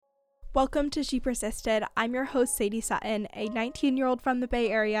Welcome to She Persisted. I'm your host, Sadie Sutton, a 19-year-old from the Bay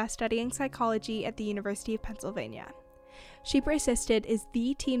Area studying psychology at the University of Pennsylvania. She Persisted is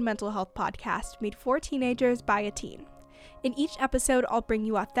the teen mental health podcast made for teenagers by a teen. In each episode, I'll bring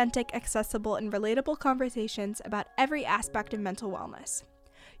you authentic, accessible, and relatable conversations about every aspect of mental wellness.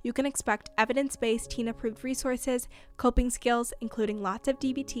 You can expect evidence-based teen-approved resources, coping skills, including lots of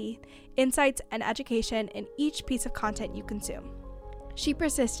DBT, insights, and education in each piece of content you consume. She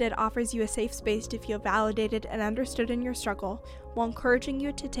Persisted offers you a safe space to feel validated and understood in your struggle, while encouraging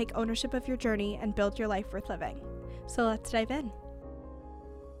you to take ownership of your journey and build your life worth living. So let's dive in.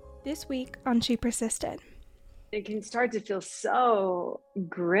 This week on She Persisted. It can start to feel so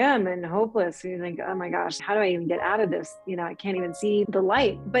grim and hopeless. You think, oh my gosh, how do I even get out of this? I can't even see the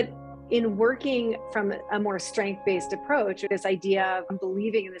light. But in working from a more strength-based approach, this idea of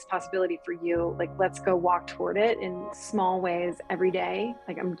believing in this possibility for you, like, let's go walk toward it in small ways every day.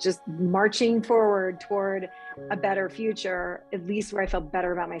 Like, I'm just marching forward toward a better future, at least where I felt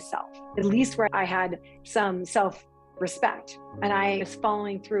better about myself, at least where I had some self-respect and I was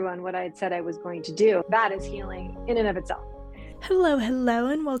following through on what I had said I was going to do. That is healing in and of itself. Hello,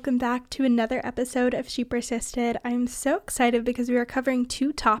 and welcome back to another episode of She Persisted. I'm so excited because we are covering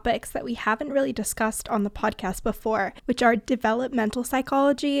two topics that we haven't really discussed on the podcast before, which are developmental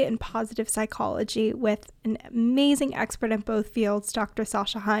psychology and positive psychology with an amazing expert in both fields, Dr.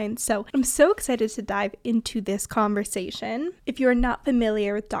 Sasha Heinz. So I'm so excited to dive into this conversation. If you're not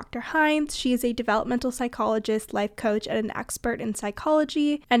familiar with Dr. Heinz, she is a developmental psychologist, life coach, and an expert in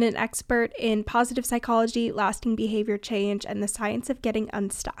psychology and an expert in positive psychology, lasting behavior change, and the science of getting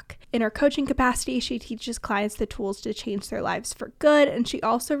unstuck. In her coaching capacity, she teaches clients the tools to change their lives for good, and she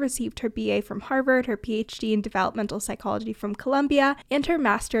also received her BA from Harvard, her PhD in developmental psychology from Columbia, and her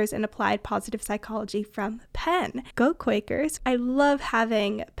master's in applied positive psychology from Penn. Go Quakers! I love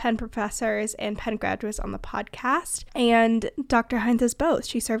having Penn professors and Penn graduates on the podcast, and Dr. Heinz is both.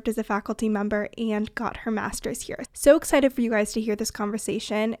 She served as a faculty member and got her master's here. So excited for you guys to hear this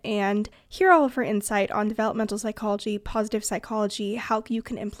conversation and hear all of her insight on developmental psychology, positive psychology, how you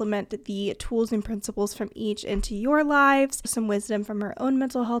can implement the tools and principles from each into your lives, some wisdom from her own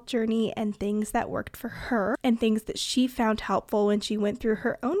mental health journey, and things that worked for her, and things that she found helpful when she went through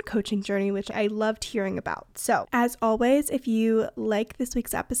her own coaching journey, which I loved hearing about. So, as always, if you like this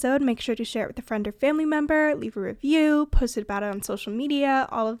week's episode, make sure to share it with a friend or family member, leave a review, post about it on social media,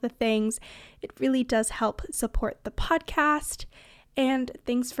 all of the things. It really does help support the podcast. And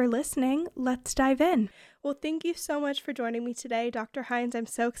thanks for listening. Let's dive in. Well, thank you so much for joining me today, Dr. Heinz. I'm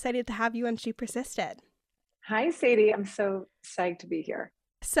so excited to have you on She Persisted. Hi, Sadie. I'm so psyched to be here.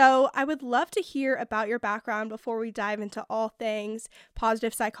 So I would love to hear about your background before we dive into all things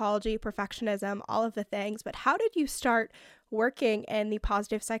positive psychology, perfectionism, all of the things. But how did you start working in the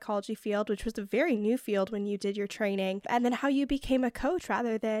positive psychology field, which was a very new field when you did your training, and then how you became a coach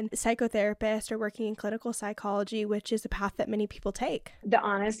rather than a psychotherapist or working in clinical psychology, which is a path that many people take? The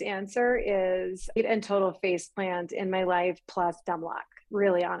honest answer is and total faceplant in my life plus dumb luck,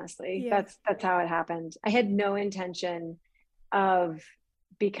 really honestly. Yeah. That's how it happened. I had no intention of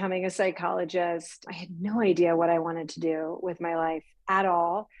becoming a psychologist. I had no idea what I wanted to do with my life at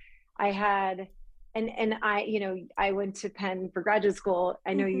all. I had And I went to Penn for graduate school.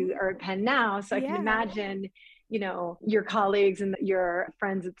 I know you are at Penn now, so I can imagine, your colleagues and your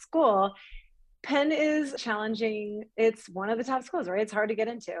friends at school. Penn is challenging. It's one of the top schools, right? It's hard to get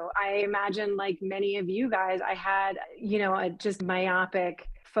into. I imagine, like many of you guys, I had, a just myopic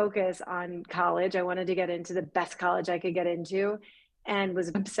focus on college. I wanted to get into the best college I could get into and was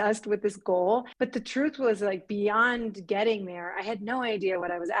obsessed with this goal. But the truth was, like, beyond getting there, I had no idea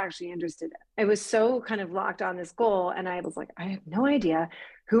what I was actually interested in. I was so kind of locked on this goal. And I was like, I have no idea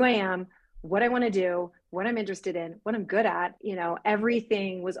who I am, what I want to do, what I'm interested in, what I'm good at.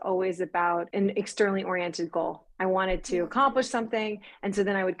 Everything was always about an externally oriented goal. I wanted to accomplish something. And so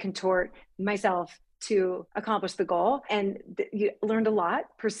then I would contort myself to accomplish the goal. And you learned a lot: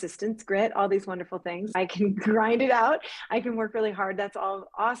 persistence, grit, all these wonderful things. I can grind it out. I can work really hard. That's all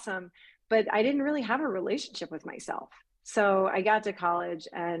awesome. But I didn't really have a relationship with myself. So I got to college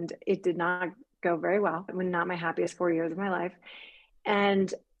and it did not go very well. It was not my happiest 4 years of my life.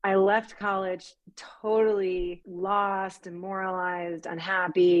 And I left college totally lost, demoralized,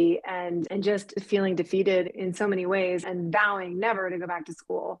 unhappy, and just feeling defeated in so many ways, and vowing never to go back to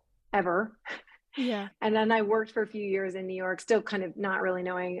school ever. Yeah. And then I worked for a few years in New York, still kind of not really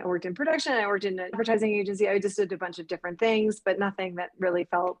knowing. I worked in production. I worked in an advertising agency. I just did a bunch of different things, but nothing that really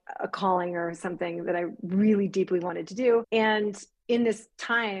felt a calling or something that I really deeply wanted to do. And in this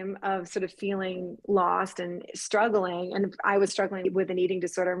time of sort of feeling lost and struggling, and I was struggling with an eating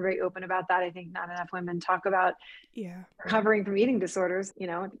disorder. I'm very open about that. I think not enough women talk about recovering from eating disorders. You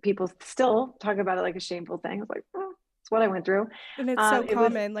know, people still talk about it like a shameful thing. It's like, oh, it's what I went through. And it's so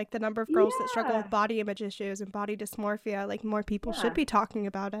common, like the number of girls that struggle Yeah. with body image issues and body dysmorphia, like more people should be talking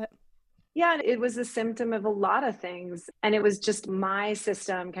about it. Yeah, it was a symptom of a lot of things. And it was just my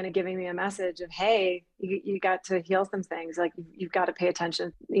system kind of giving me a message of, hey, you got to heal some things. Like you've got to pay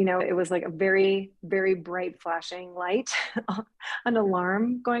attention. You know, it was like a very, very bright flashing light, an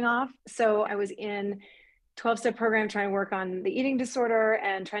alarm going off. So I was in 12-step program trying to work on the eating disorder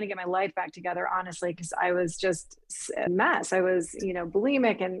and trying to get my life back together, honestly, because I was just a mess. I was, you know,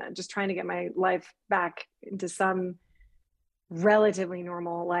 bulimic and just trying to get my life back into some relatively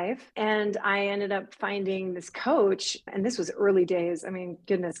normal life. And I ended up finding this coach, and this was early days. I mean,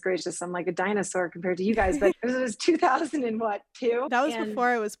 goodness gracious, I'm like a dinosaur compared to you guys, but it was 2002. That was before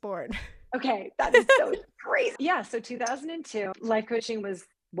I was born. Okay, that is so crazy. Yeah, so 2002, life coaching was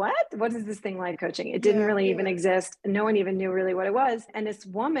what is this thing, life coaching? It didn't really even exist. No one even knew really what it was. And this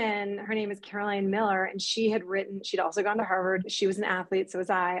woman, her name is Caroline Miller, and she'd also gone to Harvard. She was an athlete, so was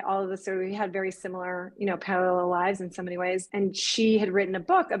I. All of us, so we had very similar, you know, parallel lives in so many ways. And she had written a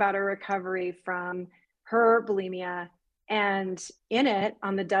book about her recovery from her bulimia. And in it,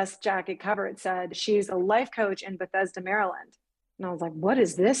 on the dust jacket cover, it said, she's a life coach in Bethesda, Maryland. And I was like, what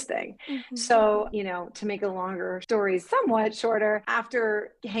is this thing? Mm-hmm. So, you know, to make a longer story somewhat shorter,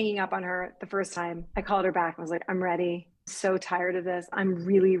 after hanging up on her the first time, I called her back and was like, I'm ready. So tired of this. I'm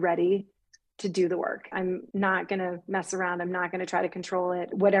really ready to do the work. I'm not going to mess around. I'm not going to try to control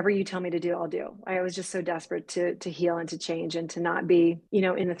it. Whatever you tell me to do, I'll do. I was just so desperate to heal and to change and to not be, you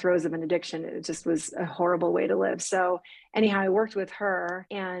know, in the throes of an addiction. It just was a horrible way to live. So anyhow, I worked with her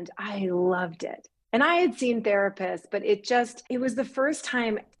and I loved it. And I had seen therapists, but it was the first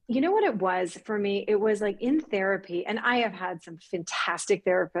time, you know what it was for me? It was like in therapy, and I have had some fantastic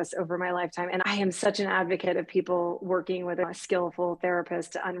therapists over my lifetime. And I am such an advocate of people working with a skillful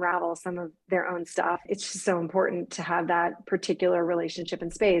therapist to unravel some of their own stuff. It's just so important to have that particular relationship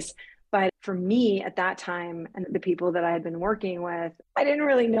and space. But for me at that time, and the people that I had been working with, I didn't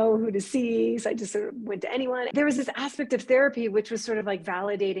really know who to see. So I just sort of went to anyone. There was this aspect of therapy, which was sort of like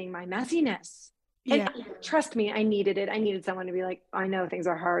validating my messiness. And trust me, I needed it. I needed someone to be like, I know things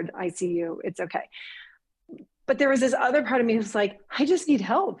are hard. I see you. It's okay. But there was this other part of me who's like, I just need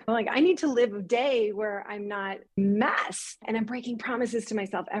help. I'm like, I need to live a day where I'm not a mess and I'm breaking promises to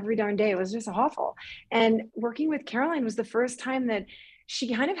myself every darn day. It was just awful. And working with Caroline was the first time that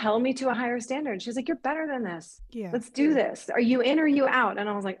she kind of held me to a higher standard. She was like, you're better than this. Yeah. Let's do this. Are you in or are you out? And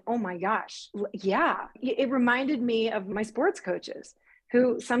I was like, oh my gosh. Yeah. It reminded me of my sports coaches,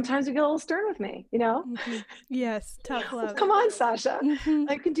 who sometimes would get a little stern with me, you know? Mm-hmm. Yes, tough love. Come on, Sasha. Mm-hmm.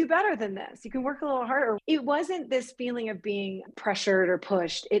 I can do better than this. You can work a little harder. It wasn't this feeling of being pressured or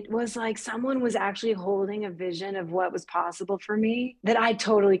pushed. It was like someone was actually holding a vision of what was possible for me that I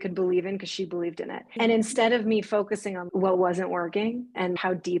totally could believe in because she believed in it. And instead of me focusing on what wasn't working and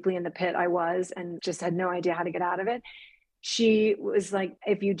how deeply in the pit I was and just had no idea how to get out of it, she was like,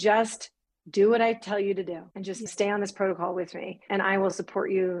 if you just do what I tell you to do and just stay on this protocol with me and I will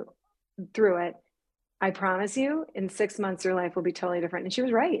support you through it. I promise you in 6 months, your life will be totally different. And she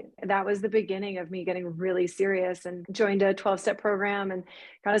was right. That was the beginning of me getting really serious and joined a 12-step program and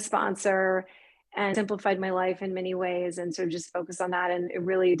got a sponsor and simplified my life in many ways. And so just focused on that. And it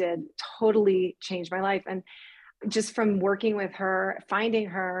really did totally change my life. And just from working with her, finding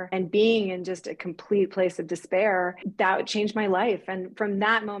her and being in just a complete place of despair, that changed my life. And from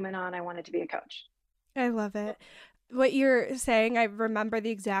that moment on, I wanted to be a coach. I love it. What you're saying, I remember the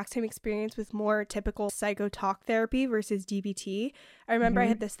exact same experience with more typical psycho-talk therapy versus DBT. I remember I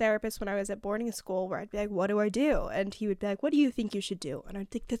had this therapist when I was at boarding school where I'd be like, what do I do? And he would be like, what do you think you should do? And I'd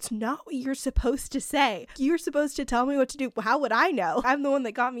think, that's not what you're supposed to say. You're supposed to tell me what to do. How would I know? I'm the one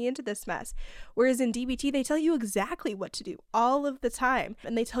that got me into this mess. Whereas in DBT, they tell you exactly what to do all of the time.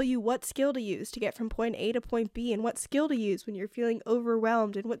 And they tell you what skill to use to get from point A to point B, and what skill to use when you're feeling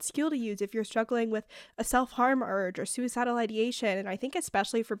overwhelmed, and what skill to use if you're struggling with a self-harm urge or suicidal ideation. And I think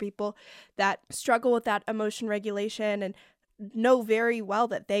especially for people that struggle with that emotion regulation and know very well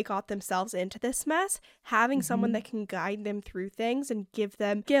that they got themselves into this mess, having someone that can guide them through things and give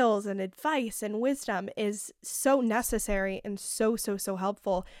them skills and advice and wisdom is so necessary and so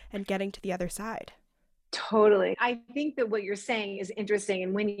helpful in getting to the other side. Totally. I think that what you're saying is interesting.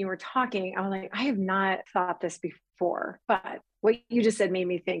 And when you were talking, I was like, I have not thought this before. But what you just said made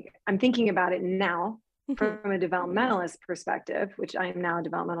me think. I'm thinking about it now from a developmentalist perspective, which I am now a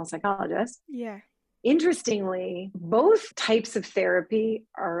developmental psychologist. Yeah. Interestingly, both types of therapy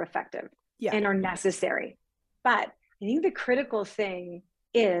are effective and are necessary. But I think the critical thing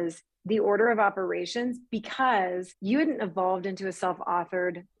is the order of operations, because you hadn't evolved into a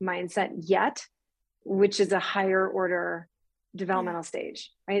self-authored mindset yet, which is a higher order developmental stage,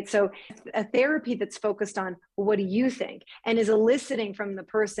 right? So a therapy that's focused on, well, what do you think? And is eliciting from the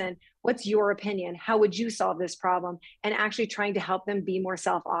person, what's your opinion? How would you solve this problem? And actually trying to help them be more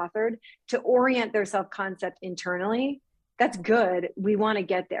self-authored to orient their self-concept internally. That's good. We want to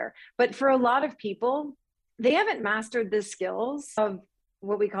get there. But for a lot of people, they haven't mastered the skills of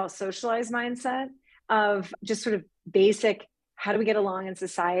what we call socialized mindset, of just sort of basic, how do we get along in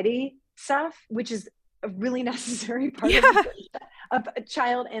society stuff, which is a really necessary part of a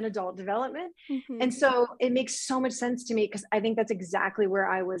child and adult development. And so it makes so much sense to me, because I think that's exactly where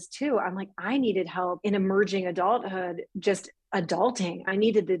I was too. I'm like, I needed help in emerging adulthood, just adulting. I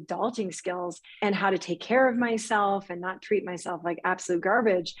needed the adulting skills and how to take care of myself and not treat myself like absolute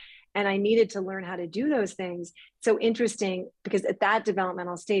garbage. And I needed to learn how to do those things. So interesting, because at that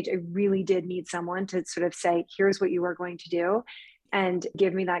developmental stage, I really did need someone to sort of say, here's what you are going to do, and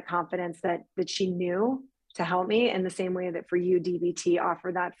give me that confidence that she knew to help me, in the same way that for you, DBT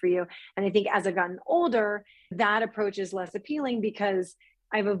offered that for you. And I think as I've gotten older, that approach is less appealing, because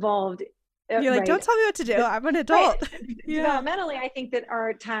I've evolved. You're like, don't tell me what to do. I'm an adult. Developmentally, I think that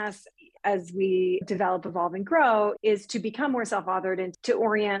our task as we develop, evolve, and grow is to become more self-authored and to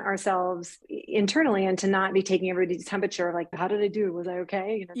orient ourselves internally, and to not be taking everybody's temperature. Like, how did I do? Was I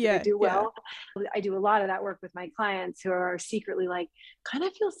okay? Did I do well? I do a lot of that work with my clients who are secretly like, kind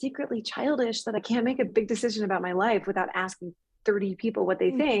of feel secretly childish that I can't make a big decision about my life without asking 30 people what they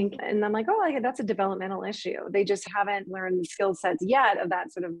think. And I'm like, oh, that's a developmental issue. They just haven't learned the skill sets yet of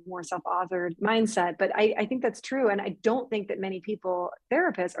that sort of more self-authored mindset. But I think that's true. And I don't think that many people,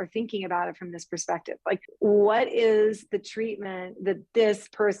 therapists, are thinking about it from this perspective. Like, what is the treatment that this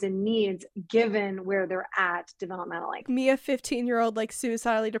person needs given where they're at developmentally? Me, a 15-year-old, like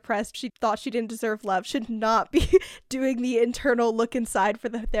suicidally depressed, she thought she didn't deserve love, should not be doing the internal look inside for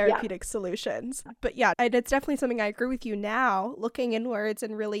the therapeutic solutions. But and it's definitely something I agree with you now, looking inwards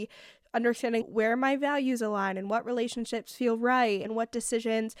and really understanding where my values align and what relationships feel right and what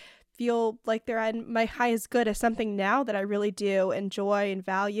decisions feel like they're at my highest good is something now that I really do enjoy and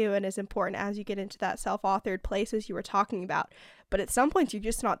value, and is important as you get into that self-authored place, as you were talking about. But at some points you're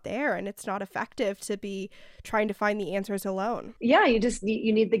just not there, and it's not effective to be trying to find the answers alone. Yeah, you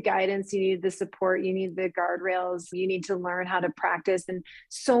need the guidance, you need the support, you need the guardrails, you need to learn how to practice. And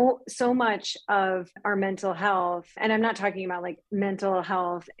so much of our mental health, and I'm not talking about like mental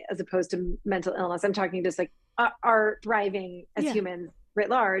health as opposed to mental illness, I'm talking just like our thriving as humans writ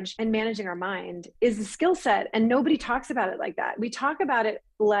large and managing our mind, is a skill set. And nobody talks about it like that. We talk about it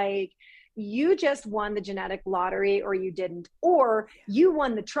like, you just won the genetic lottery or you didn't, or you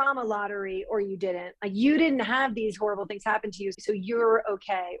won the trauma lottery or you didn't. Like, you didn't have these horrible things happen to you, so you're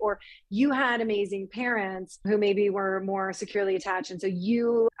okay. Or you had amazing parents who maybe were more securely attached, and so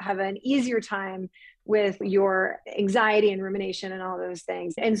you have an easier time with your anxiety and rumination and all those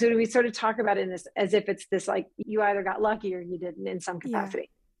things. And so we sort of talk about it in this as if it's this, like, you either got lucky or you didn't in some capacity.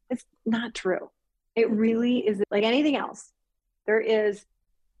 It's not true. It really is like anything else. There is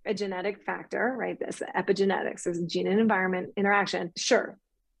a genetic factor, right? This epigenetics, there's a gene and environment interaction. Sure,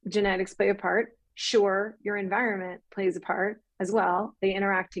 genetics play a part. Sure, your environment plays a part as well. They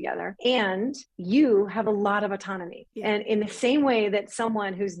interact together, and you have a lot of autonomy. And in the same way that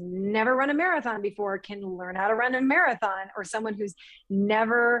someone who's never run a marathon before can learn how to run a marathon, or someone who's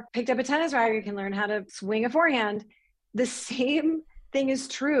never picked up a tennis racket can learn how to swing a forehand, the same thing is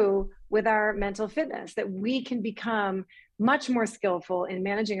true with our mental fitness, that we can become much more skillful in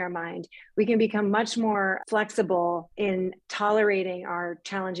managing our mind. We can become much more flexible in tolerating our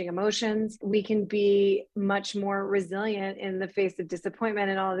challenging emotions. We can be much more resilient in the face of disappointment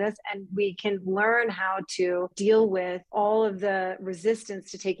and all of this. And we can learn how to deal with all of the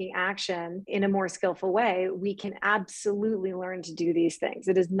resistance to taking action in a more skillful way. We can absolutely learn to do these things.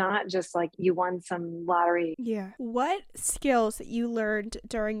 It is not just like you won some lottery. Yeah. What skills that you learned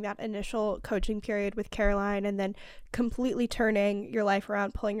during that initial coaching period with Caroline, and then completely turning your life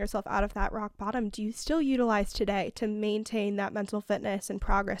around, pulling yourself out of that rock bottom, do you still utilize today to maintain that mental fitness and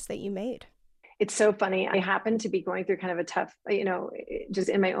progress that you made? It's so funny. I happened to be going through kind of a tough, just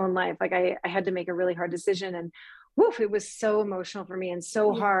in my own life. Like I had to make a really hard decision. And woof, it was so emotional for me and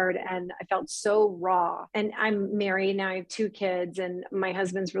so hard. And I felt so raw. And I'm married now. I have 2 kids and my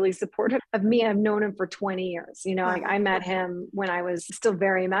husband's really supportive of me. I've known him for 20 years. You know, Wow. like I met him when I was still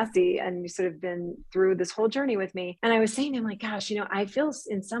very messy and sort of been through this whole journey with me. And I was saying to him, like, gosh, you know, I feel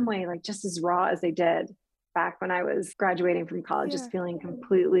in some way like just as raw as they did back when I was graduating from college, just feeling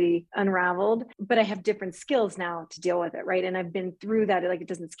completely unraveled. But I have different skills now to deal with it, right? And I've been through that. Like, it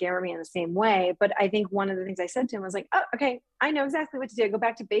doesn't scare me in the same way. But I think one of the things I said to him was like, oh, okay, I know exactly what to do. Go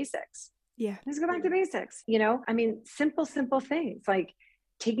back to basics. Yeah. Just go back to basics. You know, I mean, simple things like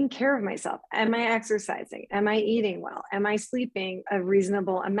taking care of myself. Am I exercising? Am I eating well? Am I sleeping a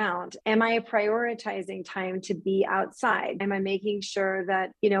reasonable amount? Am I prioritizing time to be outside? Am I making sure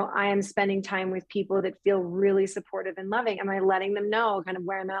that, you know, I am spending time with people that feel really supportive and loving? Am I letting them know kind of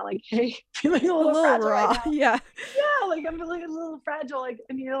where I'm at? Like, hey, feeling a little fragile raw. right now. Yeah. Yeah. Like I'm feeling a little fragile. Like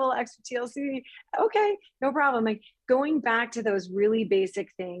I need a little extra TLC. Okay. No problem. Like going back to those really basic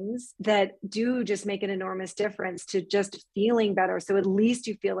things that do just make an enormous difference to just feeling better. So at least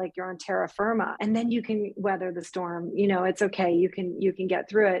you feel like you're on terra firma and then you can weather the storm. You know, it's okay. You can get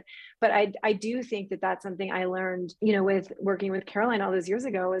through it. But I do think that that's something I learned, you know, with working with Caroline all those years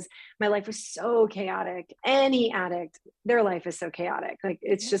ago. Was my life was so chaotic. Any addict, their life is so chaotic. Like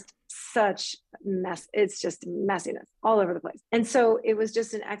it's just such mess. It's just messiness all over the place. And so it was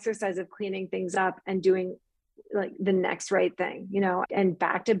just an exercise of cleaning things up and doing like the next right thing, you know, and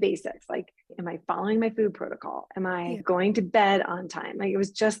back to basics. Like, am I following my food protocol? Am I going to bed on time? Like, it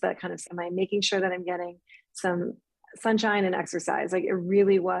was just that kind of, am I making sure that I'm getting some sunshine and exercise? Like, it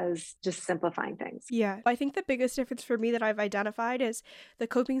really was just simplifying things. Yeah. I think the biggest difference for me that I've identified is the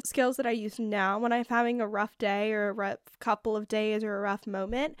coping skills that I use now when I'm having a rough day or a rough couple of days or a rough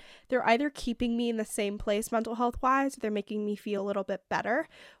moment. They're either keeping me in the same place mental health wise, or they're making me feel a little bit better.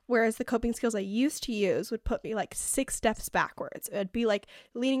 Whereas the coping skills I used to use would put me like 6 steps backwards. It'd be like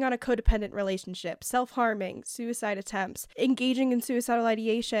leaning on a codependent relationship, self-harming, suicide attempts, engaging in suicidal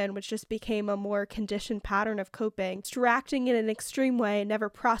ideation, which just became a more conditioned pattern of coping, extracting in an extreme way, never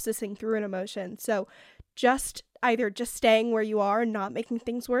processing through an emotion. So just staying where you are and not making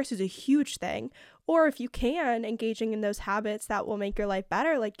things worse is a huge thing. Or if you can, engaging in those habits that will make your life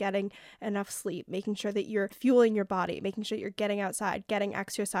better, like getting enough sleep, making sure that you're fueling your body, making sure you're getting outside, getting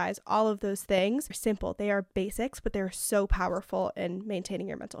exercise, all of those things are simple. They are basics, but they're so powerful in maintaining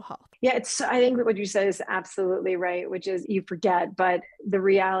your mental health. Yeah, I think what you said is absolutely right, which is you forget, but the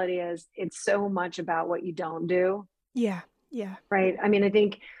reality is it's so much about what you don't do. Yeah. Yeah. Right. I mean, I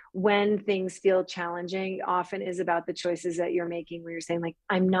think when things feel challenging, often is about the choices that you're making where you're saying like,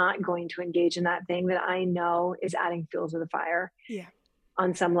 I'm not going to engage in that thing that I know is adding fuel to the fire. Yeah.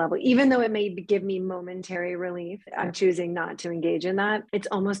 On some level, even though it may give me momentary relief, I'm choosing not to engage in that. It's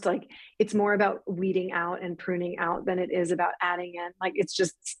almost like it's more about weeding out and pruning out than it is about adding in. Like it's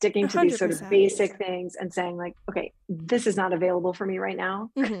just sticking to these sort of 100%. basic things and saying like, okay, this is not available for me right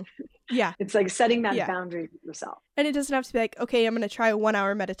now. Mm-hmm. Yeah. It's like setting that boundary for yourself. And it doesn't have to be like, okay, I'm going to try a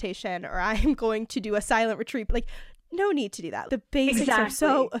 1-hour meditation or I'm going to do a silent retreat. Like, no need to do that. The basics are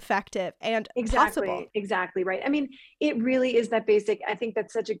so effective and possible. Exactly right. I mean, it really is that basic. I think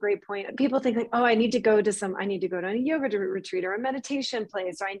that's such a great point. People think like, oh, I need to go to a yoga retreat or a meditation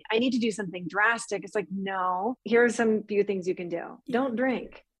place, or I need to do something drastic. It's like, no, here are some few things you can do. Yeah. Don't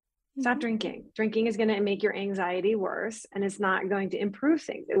drink. Stop drinking. Drinking is going to make your anxiety worse, and it's not going to improve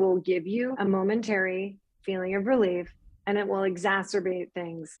things. It will give you a momentary feeling of relief, and it will exacerbate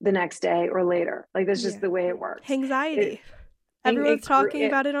things the next day or later. Like that's just the way it works. Anxiety. Everyone's talking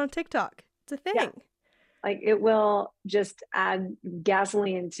about it on TikTok. It's a thing. Yeah. Like it will just add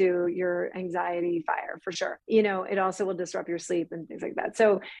gasoline to your anxiety fire for sure. You know, it also will disrupt your sleep and things like that.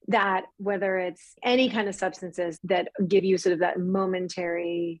 So that whether it's any kind of substances that give you sort of that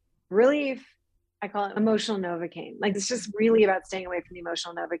momentary relief, I call it emotional Novocaine. Like it's just really about staying away from the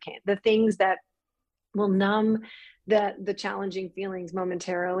emotional Novocaine. The things that will numb the challenging feelings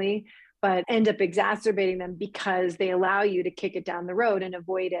momentarily, but end up exacerbating them because they allow you to kick it down the road and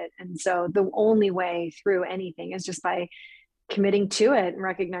avoid it. And so the only way through anything is just by committing to it and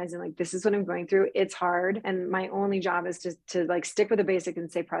recognizing like, this is what I'm going through. It's hard. And my only job is to like stick with the basic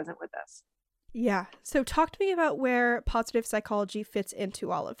and stay present with this. Yeah. So talk to me about where positive psychology fits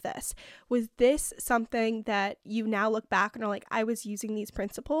into all of this. Was this something that you now look back and are like, I was using these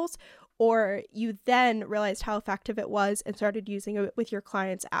principles, or you then realized how effective it was and started using it with your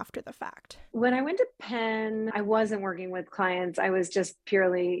clients after the fact? When I went to Penn, I wasn't working with clients. I was just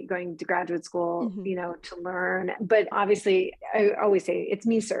purely going to graduate school, you know, to learn. But obviously, I always say it's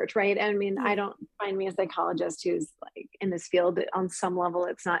me search, right? I mean, I don't find me a psychologist who's like in this field. On some level,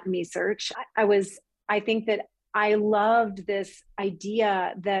 it's not me search. I think that I loved this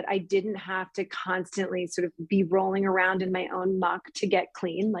idea that I didn't have to constantly sort of be rolling around in my own muck to get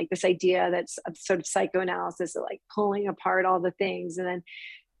clean. Like this idea that's of sort of psychoanalysis, of like pulling apart all the things. And then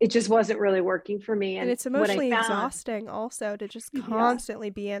it just wasn't really working for me. And And it's what I emotionally found, exhausting also to just yeah. constantly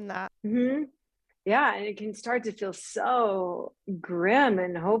be in that. Mm-hmm. Yeah. And it can start to feel so grim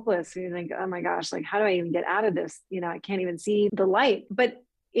and hopeless. And you think, oh my gosh, like, how do I even get out of this? I can't even see the light. But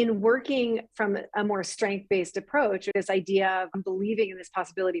in working from a more strength-based approach, this idea of I'm believing in this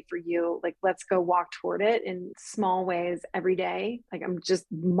possibility for you, like, let's go walk toward it in small ways every day. Like I'm just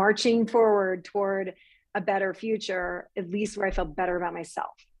marching forward toward a better future, at least where I felt better about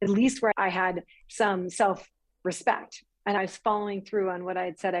myself, at least where I had some self-respect and I was following through on what I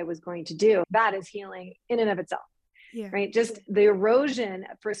had said I was going to do. That is healing in and of itself. Yeah. Right. Just the erosion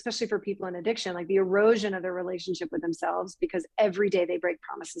especially for people in addiction, like the erosion of their relationship with themselves, because every day they break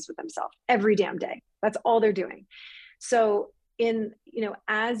promises with themselves, every damn day. That's all they're doing. So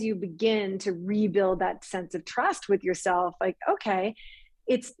as you begin to rebuild that sense of trust with yourself, like, okay,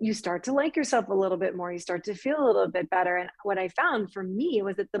 you start to like yourself a little bit more, you start to feel a little bit better. And what I found for me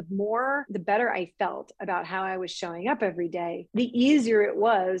was that the better I felt about how I was showing up every day, the easier it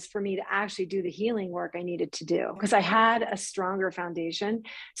was for me to actually do the healing work I needed to do, because I had a stronger foundation.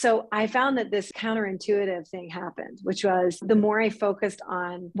 So I found that this counterintuitive thing happened, which was the more I focused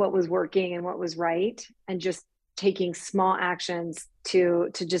on what was working and what was right, and just taking small actions to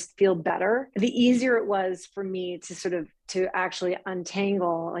just feel better, the easier it was for me to actually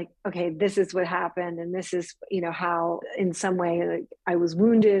untangle, like, okay, this is what happened. And this is, how in some way, like, I was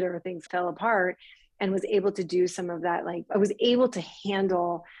wounded or things fell apart, and was able to do some of that. Like I was able to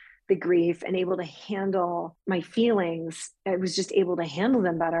handle the grief and able to handle my feelings. I was just able to handle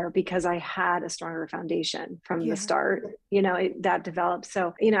them better because I had a stronger foundation from the start, that developed.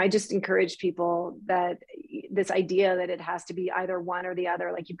 So, I just encourage people that this idea that it has to be either one or the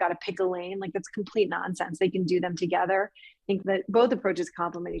other, like you've got to pick a lane, like that's complete nonsense. They can do them together. I think that both approaches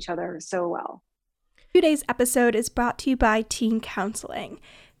complement each other so well. Today's episode is brought to you by Teen Counseling.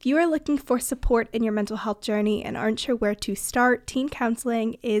 If you are looking for support in your mental health journey and aren't sure where to start, teen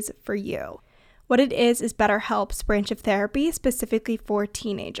counseling is for you. What it is BetterHelp's branch of therapy specifically for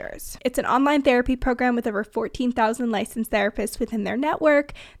teenagers. It's an online therapy program with over 14,000 licensed therapists within their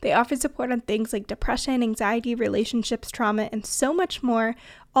network. They offer support on things like depression, anxiety, relationships, trauma, and so much more,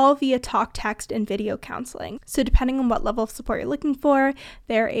 all via talk, text, and video counseling. So depending on what level of support you're looking for,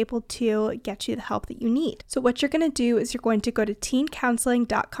 they're able to get you the help that you need. So what you're going to do is you're going to go to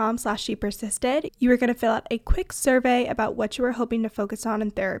teencounseling.com/shepersisted. You are going to fill out a quick survey about what you are hoping to focus on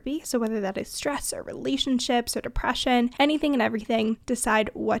in therapy. So whether that is stress or relationships or depression, anything and everything,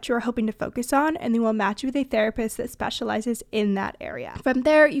 decide what you are hoping to focus on, and they will match you with a therapist that specializes in that area. From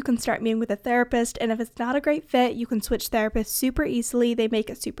there, you can start meeting with a therapist, and if it's not a great fit, you can switch therapists super easily. They make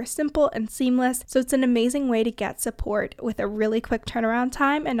it super simple and seamless. So it's an amazing way to get support with a really quick turnaround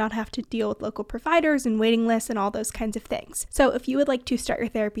time and not have to deal with local providers and waiting lists and all those kinds of things. So if you would like to start your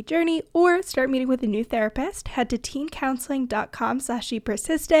therapy journey or start meeting with a new therapist, head to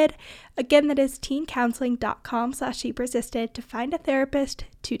teencounseling.com/shepersisted. Again, that is teencounseling.com/shepersisted to find a therapist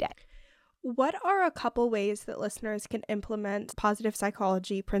today. What are a couple ways that listeners can implement positive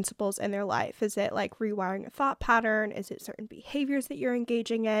psychology principles in their life? Is it like rewiring a thought pattern? Is it certain behaviors that you're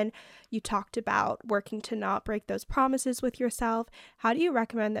engaging in? You talked about working to not break those promises with yourself. How do you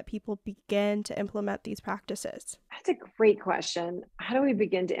recommend that people begin to implement these practices? That's a great question. How do we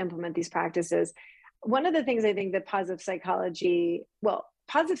begin to implement these practices? One of the things I think that positive psychology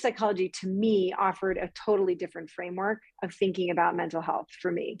to me offered a totally different framework of thinking about mental health for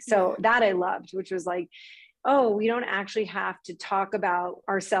me. So that I loved, which was like, oh, we don't actually have to talk about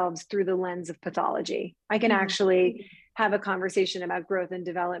ourselves through the lens of pathology. I can actually have a conversation about growth and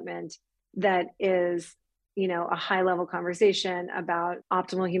development that is, a high level conversation about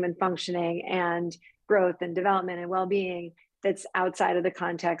optimal human functioning and growth and development and well-being that's outside of the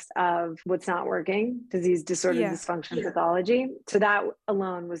context of what's not working, disease, disorder, dysfunction, pathology. So that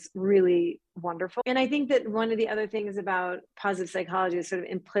alone was really wonderful. And I think that one of the other things about positive psychology is sort of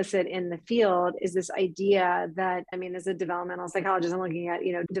implicit in the field is this idea that, as a developmental psychologist, I'm looking at,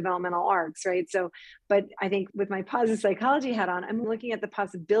 developmental arcs, right? So, but I think with my positive psychology hat on, I'm looking at the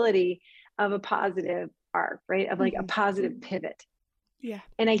possibility of a positive arc, right? Of like a positive pivot. Yeah.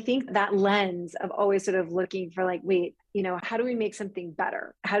 And I think that lens of always sort of looking for like, wait, how do we make something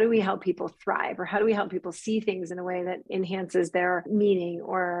better? How do we help people thrive? Or how do we help people see things in a way that enhances their meaning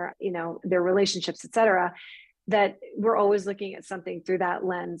or, their relationships, et cetera? That we're always looking at something through that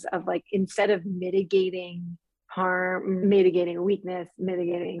lens of like, instead of mitigating harm, mitigating weakness,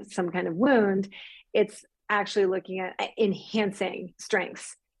 mitigating some kind of wound, it's actually looking at enhancing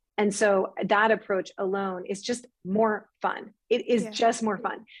strengths. And so that approach alone is just more fun. It is just more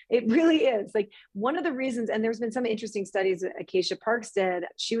fun. It really is. Like one of the reasons, and there's been some interesting studies that Acacia Parks did.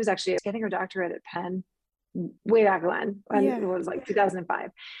 She was actually getting her doctorate at Penn way back when it was like 2005.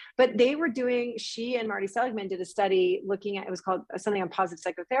 But they were doing, she and Marty Seligman did a study looking at, it was called something on positive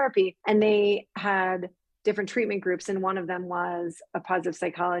psychotherapy. And they had different treatment groups. And one of them was a positive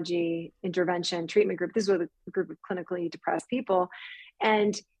psychology intervention treatment group. This was a group of clinically depressed people.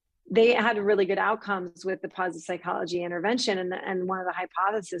 And they had really good outcomes with the positive psychology intervention. And one of the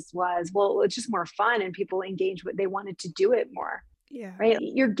hypotheses was, well, it's just more fun and people engage with, they wanted to do it more. Yeah. Right.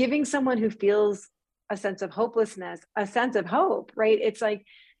 You're giving someone who feels a sense of hopelessness, a sense of hope, right? It's like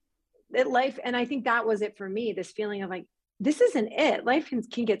that life. And I think that was it for me, this feeling of like, this isn't it. Life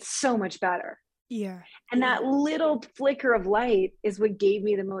can get so much better. Yeah. And that little flicker of light is what gave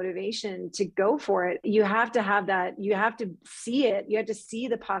me the motivation to go for it. You have to have that. You have to see it. You have to see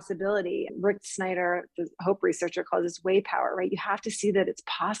the possibility. Rick Snyder, the hope researcher, calls this way power, right? You have to see that it's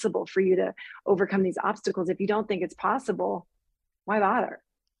possible for you to overcome these obstacles. If you don't think it's possible, why bother?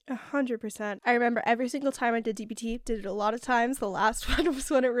 100%. I remember every single time I did DBT, did it a lot of times. The last one was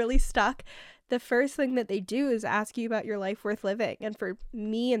when it really stuck. The first thing that they do is ask you about your life worth living. And for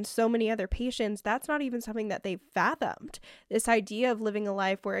me and so many other patients, that's not even something that they've fathomed. This idea of living a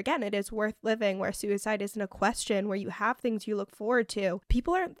life where, again, it is worth living, where suicide isn't a question, where you have things you look forward to.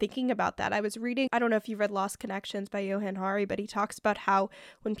 People aren't thinking about that. I was reading, I don't know if you've read Lost Connections by Johann Hari, but he talks about how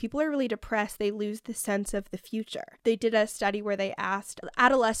when people are really depressed, they lose the sense of the future. They did a study where they asked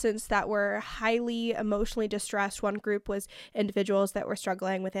adolescents that were highly emotionally distressed. One group was individuals that were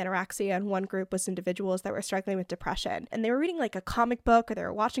struggling with anorexia, and one group was individuals that were struggling with depression. And they were reading like a comic book, or they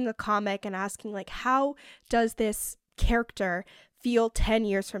were watching a comic and asking like, how does this character feel 10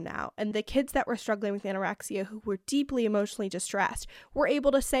 years from now? And the kids that were struggling with anorexia, who were deeply emotionally distressed, were able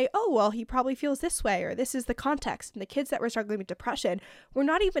to say, oh, well, he probably feels this way, or this is the context. And the kids that were struggling with depression were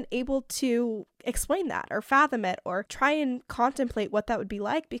not even able to explain that or fathom it or try and contemplate what that would be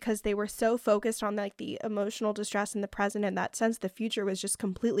like, because they were so focused on like the emotional distress in the present, and that sense the future was just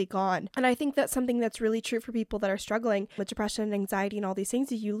completely gone. And I think that's something that's really true for people that are struggling with depression and anxiety and all these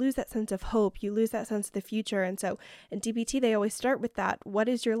things, is you lose that sense of hope, you lose that sense of the future. And so in DBT, they always start with that. What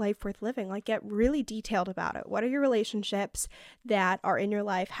is your life worth living? Like, get really detailed about it. What are your relationships that are in your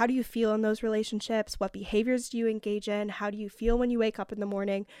life? How do you feel in those relationships? What behaviors do you engage in? How do you feel when you wake up in the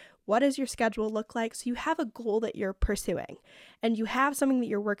morning? What does your schedule look like? So you have a goal that you're pursuing, and you have something that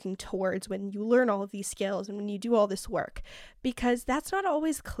you're working towards when you learn all of these skills and when you do all this work, because that's not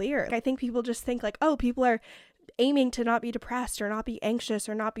always clear. I think people just think like, oh, people are aiming to not be depressed or not be anxious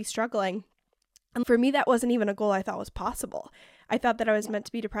or not be struggling. And for me, that wasn't even a goal I thought was possible. I thought that I was meant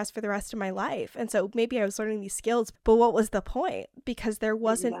to be depressed for the rest of my life. And so maybe I was learning these skills, but what was the point? Because there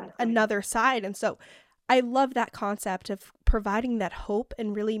wasn't another side. And so I love that concept of providing that hope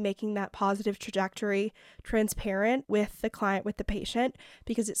and really making that positive trajectory transparent with the client, with the patient,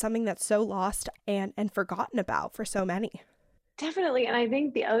 because it's something that's so lost and forgotten about for so many. Definitely. And I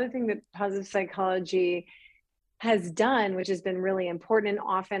think the other thing that positive psychology has done, which has been really important and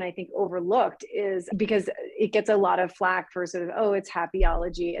often I think overlooked, is because it gets a lot of flack for sort of, oh, it's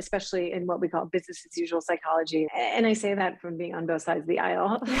happyology, especially in what we call business as usual psychology. And I say that from being on both sides of the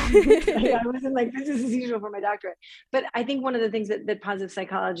aisle. I was in like business as usual for my doctorate. But I think one of the things that positive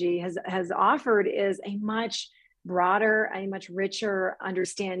psychology has offered is a much broader, a much richer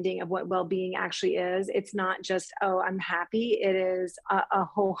understanding of what well-being actually is. It's not just, oh, I'm happy. It is a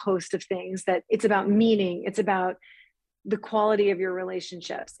whole host of things. That it's about meaning. It's about the quality of your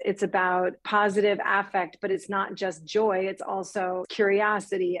relationships. It's about positive affect, but it's not just joy. It's also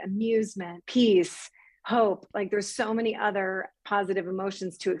curiosity, amusement, peace, hope. Like there's so many other positive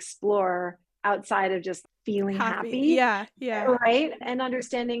emotions to explore outside of just feeling happy. Yeah. Right. And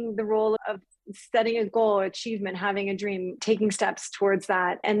understanding the role of setting a goal, achievement, having a dream, taking steps towards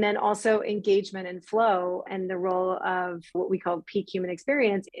that. And then also engagement and flow, and the role of what we call peak human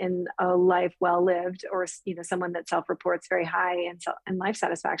experience in a life well lived, or, you know, someone that self-reports very high in life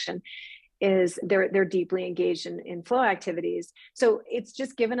satisfaction, is they're deeply engaged in flow activities. So it's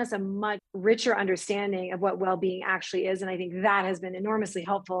just given us a much richer understanding of what well-being actually is. And I think that has been enormously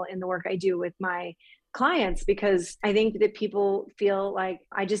helpful in the work I do with my clients, because I think that people feel like,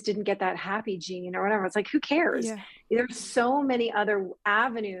 I just didn't get that happy gene or whatever. It's like, who cares? Yeah. There's so many other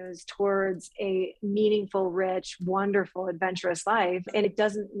avenues towards a meaningful, rich, wonderful, adventurous life. And it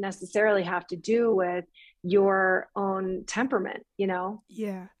doesn't necessarily have to do with your own temperament, you know?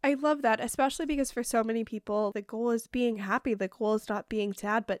 Yeah. I love that, especially because for so many people, the goal is being happy. The goal is not being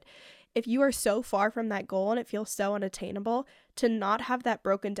sad. But if you are so far from that goal and it feels so unattainable, to not have that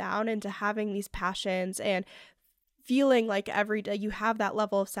broken down into having these passions and feeling like every day you have that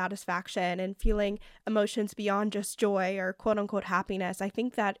level of satisfaction and feeling emotions beyond just joy or quote unquote happiness, I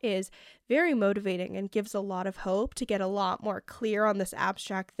think that is very motivating and gives a lot of hope to get a lot more clear on this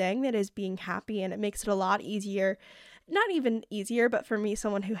abstract thing that is being happy. And it makes it a lot easier, not even easier, but for me,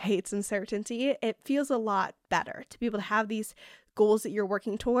 someone who hates uncertainty, it feels a lot better to be able to have these goals that you're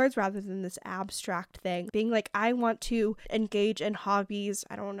working towards rather than this abstract thing. Being like, I want to engage in hobbies,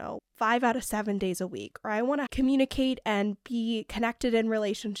 I don't know, 5 out of 7 days a week, or I want to communicate and be connected in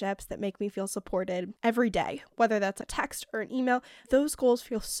relationships that make me feel supported every day, whether that's a text or an email. Those goals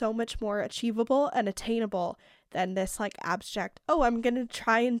feel so much more achievable and attainable than this like abstract, oh, I'm going to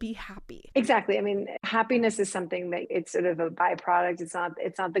try and be happy. Exactly. I mean, happiness is something that it's sort of a byproduct. It's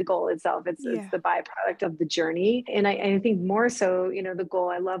not the goal itself. It's Yeah. the byproduct of the journey. And I think more so, the goal,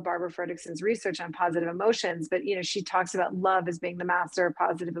 I love Barbara Fredrickson's research on positive emotions, but she talks about love as being the master of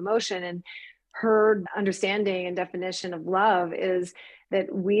positive emotion. And her understanding and definition of love is that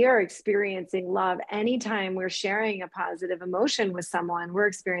we are experiencing love anytime we're sharing a positive emotion with someone. We're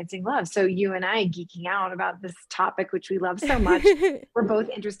experiencing love. So you and I geeking out about this topic, which we love so much, we're both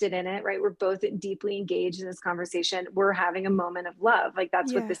interested in it, right? We're both deeply engaged in this conversation. We're having a moment of love. Like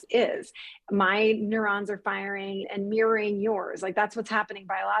that's what Yeah. this is. My neurons are firing and mirroring yours. Like that's what's happening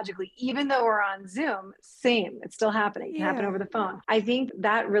biologically, even though we're on Zoom, same, it's still happening. It can happen over the phone. I think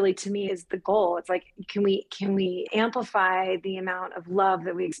that really to me is the goal. It's like, can we amplify the amount of love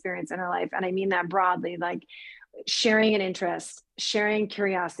that we experience in our life? And I mean that broadly, like sharing an interest, sharing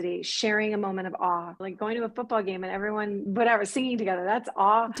curiosity, sharing a moment of awe, like going to a football game and everyone, whatever, singing together. That's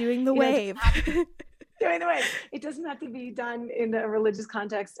awe. Doing the wave. Doing the wave. It doesn't have to be done in a religious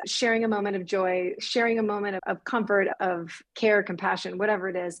context. Sharing a moment of joy, sharing a moment of comfort, of care, compassion, whatever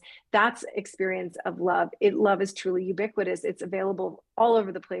it is, that's experience of love. Love is truly ubiquitous. It's available all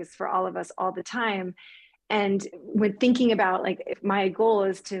over the place for all of us all the time. And when thinking about like, if my goal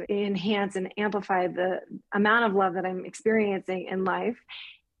is to enhance and amplify the amount of love that I'm experiencing in life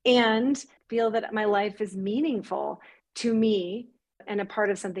and feel that my life is meaningful to me and a part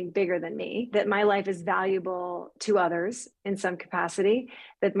of something bigger than me, that my life is valuable to others in some capacity,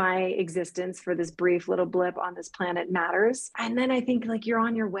 that my existence for this brief little blip on this planet matters. And then I think like you're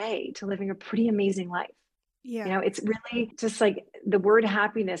on your way to living a pretty amazing life. Yeah. It's really just like the word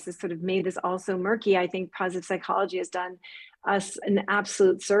happiness has sort of made this all so murky. I think positive psychology has done us an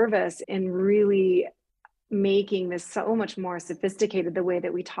absolute service in really making this so much more sophisticated, the way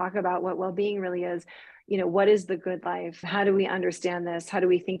that we talk about what well-being really is. What is the good life? How do we understand this? How do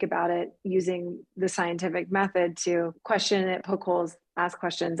we think about it using the scientific method to question it, poke holes, ask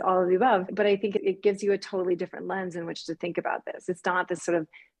questions, all of the above? But I think it gives you a totally different lens in which to think about this. It's not this sort of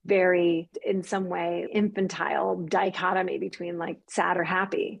very, in some way, infantile dichotomy between like sad or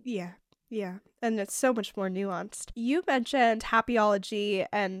happy. Yeah. Yeah. And it's so much more nuanced. You mentioned happyology,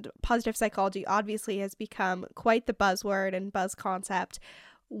 and positive psychology obviously has become quite the buzzword and buzz concept.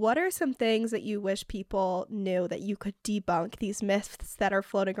 What are some things that you wish people knew that you could debunk, these myths that are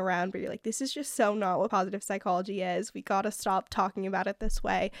floating around where you're like, this is just so not what positive psychology is. We got to stop talking about it this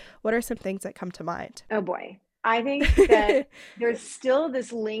way. What are some things that come to mind? Oh boy. I think that there's still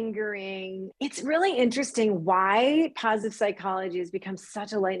this lingering, it's really interesting why positive psychology has become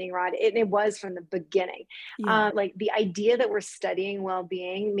such a lightning rod. It was from the beginning. Yeah. Like the idea that we're studying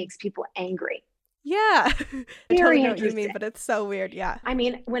well-being makes people angry. Yeah. I totally Very know what you mean, interesting. but it's so weird. Yeah. I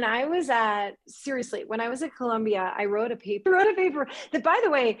mean, when I was at Columbia, I wrote a paper that, by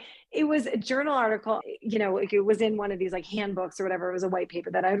the way, it was a journal article, it was in one of these like handbooks or whatever. It was a white paper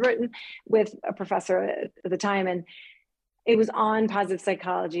that I'd written with a professor at the time. And it was on positive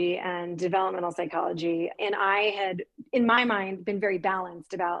psychology and developmental psychology. And I had, in my mind, been very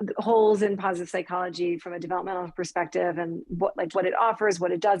balanced about holes in positive psychology from a developmental perspective and what it offers,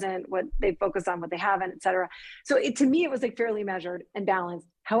 what it doesn't, what they focus on, what they haven't, et cetera. So to me, it was like fairly measured and balanced.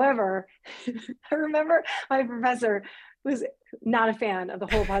 However, I remember my professor was not a fan of the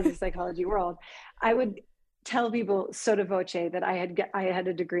whole positive psychology world. I would tell people sotto voce that I had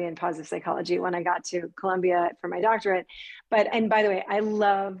a degree in positive psychology when I got to Columbia for my doctorate. And by the way, I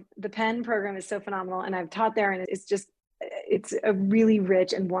love the Penn program, is so phenomenal. And I've taught there, and it's a really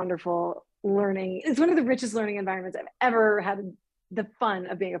rich and wonderful learning. It's one of the richest learning environments I've ever had the fun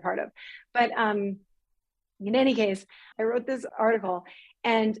of being a part of. But in any case, I wrote this article,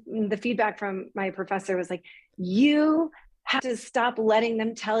 and the feedback from my professor was like, you have to stop letting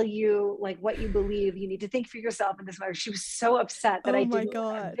them tell you like what you believe. You need to think for yourself in this way. She was so upset that Oh I my didn't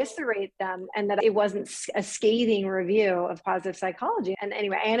God. eviscerate them and that it wasn't a scathing review of positive psychology. And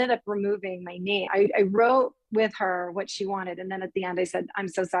anyway, I ended up removing my name. I wrote with her what she wanted. And then at the end I said, I'm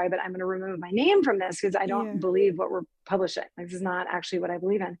so sorry, but I'm going to remove my name from this because I don't believe what we're publishing. Like, this is not actually what I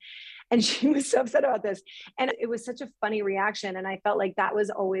believe in. And she was so upset about this. And it was such a funny reaction. And I felt like that was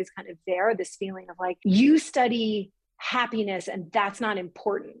always kind of there, this feeling of like, you study happiness and that's not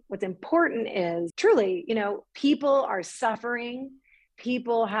important. What's important is truly, you know, people are suffering,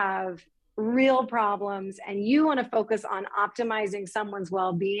 people have real problems, and you want to focus on optimizing someone's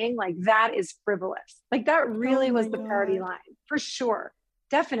well-being. Like, that is frivolous. Like, that really was the priority line for sure.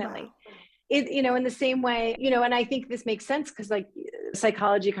 Definitely. Wow. It, you know, in the same way, you know, and I think this makes sense because like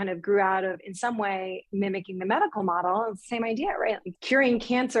psychology kind of grew out of, in some way, mimicking the medical model. It's the same idea, right? Like, curing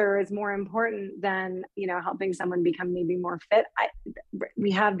cancer is more important than, you know, helping someone become maybe more fit.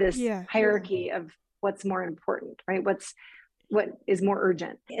 We have this hierarchy of what's more important, right? What is more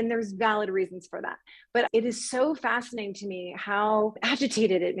urgent. And there's valid reasons for that. But it is so fascinating to me how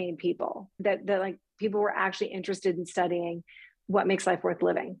agitated it made people that like people were actually interested in studying what makes life worth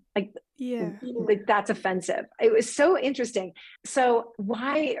living. Like that's offensive. It was so interesting. So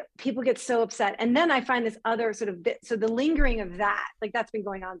why people get so upset. And then I find this other sort of bit, so the lingering of that, like that's been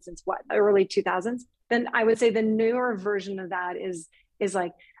going on since what, early 2000s. Then I would say the newer version of that is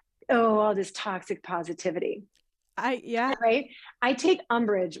like, oh, all this toxic positivity. Right. I take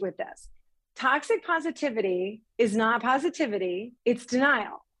umbrage with this. Toxic positivity is not positivity. It's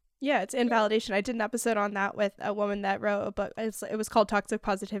denial. Yeah, it's invalidation. I did an episode on that with a woman that wrote a book. It was called Toxic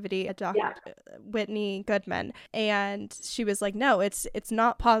Positivity, Dr. Whitney Goodman. And she was like, no, it's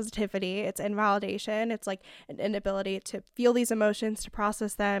not positivity. It's invalidation. It's like an inability to feel these emotions, to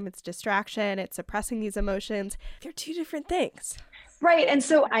process them. It's distraction. It's suppressing these emotions. They're two different things. Right. And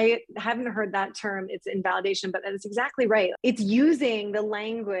so I haven't heard that term, it's invalidation, but that's exactly right. It's using the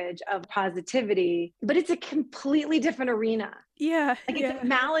language of positivity, but it's a completely different arena. Yeah. Like it's a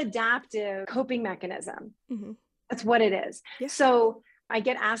maladaptive coping mechanism. Mm-hmm. That's what it is. Yeah. So I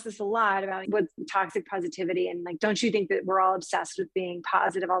get asked this a lot about what's toxic positivity. And like, don't you think that we're all obsessed with being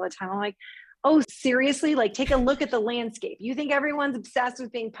positive all the time? I'm like, oh, seriously? Like, take a look at the landscape. You think everyone's obsessed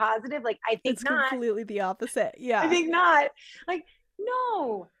with being positive? Like, I think it's not. It's completely the opposite. Yeah. I think not. Like,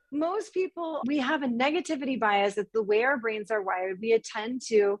 no, most people, we have a negativity bias. It's the way our brains are wired. We attend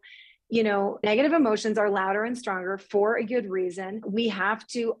to, you know, negative emotions are louder and stronger for a good reason. We have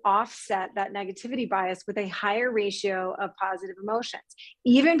to offset that negativity bias with a higher ratio of positive emotions.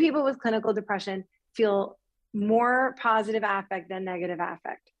 Even people with clinical depression feel more positive affect than negative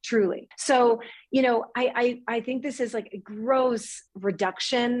affect, truly. So, you know, I think this is like a gross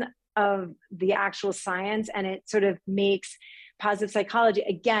reduction of the actual science, and it sort of makes positive psychology,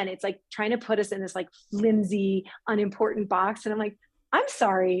 again, it's like trying to put us in this like flimsy, unimportant box. And I'm like, I'm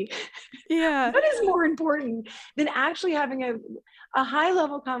sorry. Yeah. What is more important than actually having a high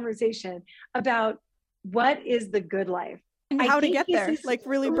level conversation about what is the good life? And how to get there, like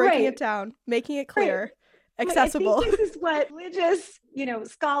really breaking it down, making it clear, accessible. I think this is what religious, you know,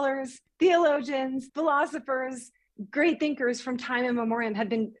 scholars, theologians, philosophers, great thinkers from time immemorial have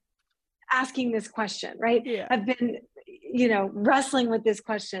been asking this question, right? Yeah. Have been, you know, wrestling with this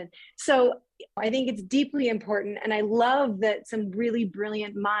question. So I think it's deeply important. And I love that some really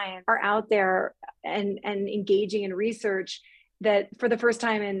brilliant minds are out there and engaging in research that for the first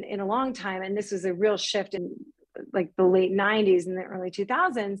time in a long time, and this was a real shift in like the late 90s and the early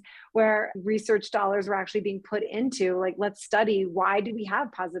 2000s, where research dollars were actually being put into like, let's study, why do we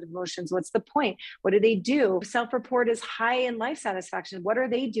have positive emotions? What's the point? What do they do? Self-report is high in life satisfaction. What are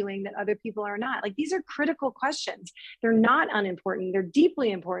they doing that other people are not? Like, these are critical questions. They're not unimportant. They're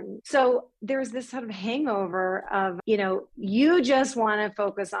deeply important. So there's this sort of hangover of, you know, you just want to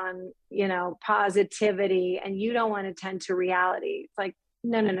focus on, you know, positivity and you don't want to tend to reality. It's like,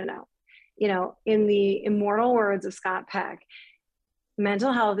 no. You know, in the immortal words of Scott Peck,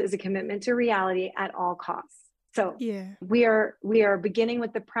 mental health is a commitment to reality at all costs. So we are beginning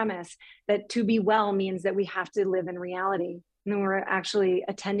with the premise that to be well means that we have to live in reality. And then we're actually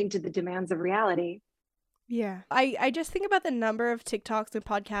attending to the demands of reality. Yeah. I just think about the number of TikToks and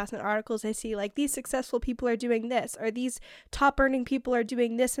podcasts and articles I see, like, these successful people are doing this, or these top earning people are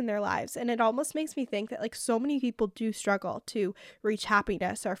doing this in their lives. And it almost makes me think that like so many people do struggle to reach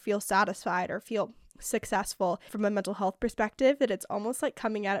happiness or feel satisfied or feel successful from a mental health perspective, that it's almost like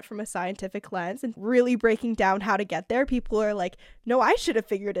coming at it from a scientific lens and really breaking down how to get there. People are like, no, I should have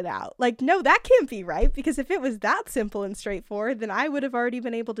figured it out. Like, no, that can't be right, because if it was that simple and straightforward, then I would have already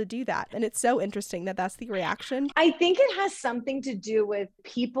been able to do that. And it's so interesting that that's the reaction. I think it has something to do with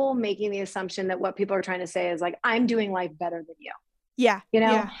people making the assumption that what people are trying to say is like, I'm doing life better than you. Yeah. You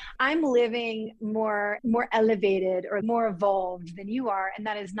know, yeah. I'm living more elevated or more evolved than you are. And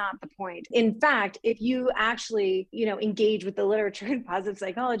that is not the point. In fact, if you actually, engage with the literature in positive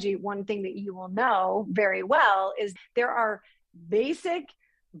psychology, one thing that you will know very well is there are basic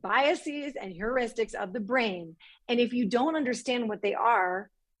biases and heuristics of the brain. And if you don't understand what they are,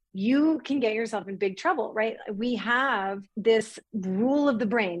 you can get yourself in big trouble, right? We have this rule of the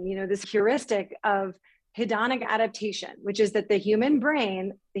brain, this heuristic of hedonic adaptation, which is that the human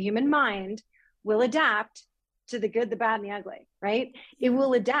brain, the human mind will adapt to the good, the bad, and the ugly, right? It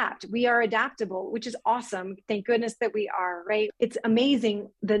will adapt. We are adaptable, which is awesome. Thank goodness that we are, right? It's amazing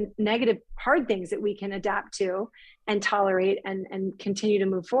the negative, hard things that we can adapt to and tolerate and continue to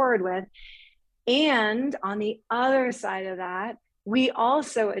move forward with. And on the other side of that, we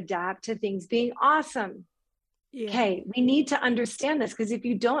also adapt to things being awesome. Yeah. Okay, we need to understand this, because if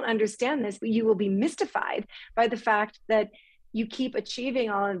you don't understand this, you will be mystified by the fact that you keep achieving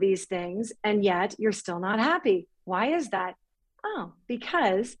all of these things and yet you're still not happy. Why is that? Oh,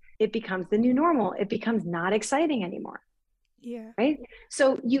 because it becomes the new normal. It becomes not exciting anymore. Yeah. Right.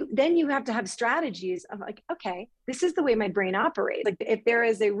 So you have to have strategies of like, okay, this is the way my brain operates. Like if there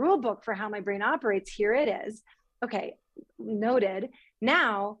is a rule book for how my brain operates, here it is. Okay, noted.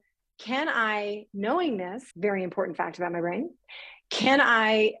 Now, can I, knowing this very important fact about my brain, can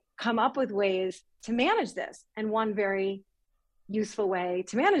I come up with ways to manage this? And one very useful way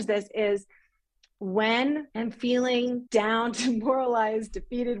to manage this is when I'm feeling down, demoralized,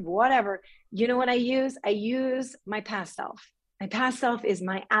 defeated, whatever, you know what I use? I use my past self. My past self is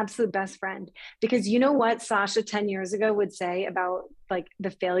my absolute best friend, because you know what Sasha 10 years ago would say about like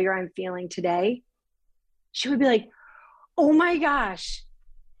the failure I'm feeling today? She would be like, oh my gosh,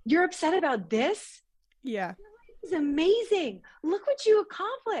 you're upset about this? Yeah. It's amazing. Look what you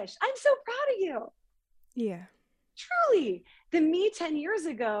accomplished. I'm so proud of you. Yeah. Truly. The me 10 years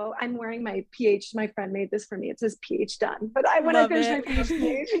ago, I'm wearing my PH. My friend made this for me. It says PH done. But when I finished my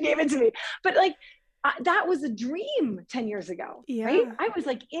PhD, she gave it to me. But like, that was a dream 10 years ago, right? I was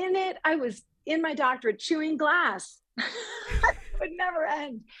like in it. I was in my doctorate chewing glass. It would never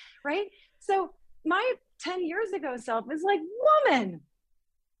end, right? So my 10 years ago self is like, woman,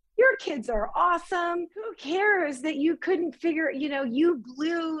 your kids are awesome. Who cares that you couldn't figure, you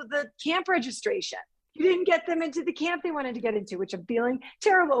blew the camp registration. You didn't get them into the camp they wanted to get into, which I'm feeling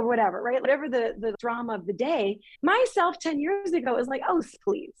terrible or whatever, right? Whatever the drama of the day, myself 10 years ago is like, oh,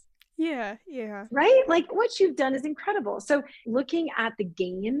 please. Yeah, yeah. Right? Like what you've done is incredible. So looking at the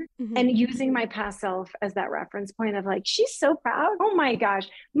gain and using my past self as that reference point of like, she's so proud. Oh my gosh.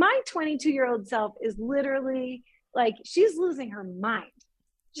 My 22-year-old self is literally like, she's losing her mind.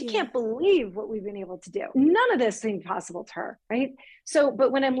 She can't believe what we've been able to do. None of this seemed possible to her, right? So,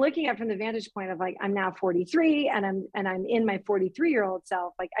 but when I'm looking at from the vantage point of like, I'm now 43 and I'm in my 43-year-old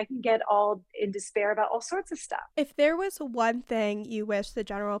self, like I can get all in despair about all sorts of stuff. If there was one thing you wish the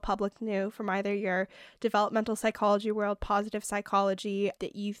general public knew from either your developmental psychology world, positive psychology,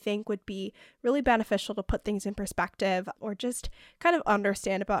 that you think would be really beneficial to put things in perspective or just kind of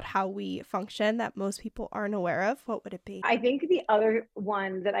understand about how we function that most people aren't aware of, what would it be? I think the other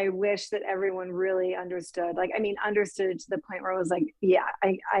one that I wish that everyone really understood, understood to the point where it was like, yeah,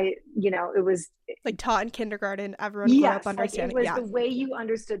 it was like taught in kindergarten, everyone grew up understanding. It was the way you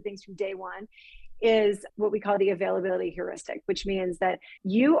understood things from day one is what we call the availability heuristic, which means that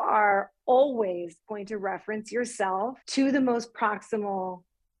you are always going to reference yourself to the most proximal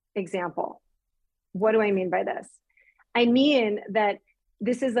example. What do I mean by this? I mean that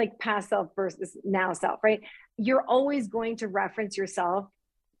this is like past self versus now self, right? You're always going to reference yourself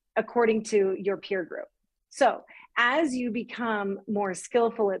according to your peer group. So as you become more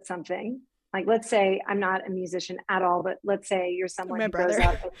skillful at something, like let's say I'm not a musician at all, but let's say you're someone who goes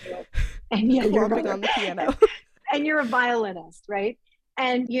out and you're on the piano and you're a violinist, right?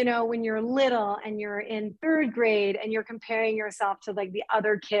 And when you're little and you're in third grade and you're comparing yourself to like the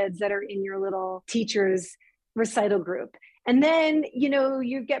other kids that are in your little teacher's recital group. And then,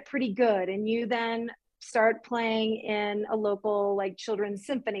 you get pretty good and you then start playing in a local like children's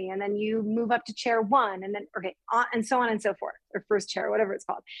symphony, and then you move up to chair one, and then and so on and so forth, or first chair, whatever it's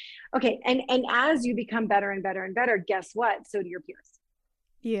called. Okay, and as you become better and better and better, guess what? So do your peers.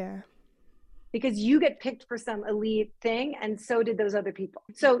 Yeah. because you get picked for some elite thing, and so did those other people.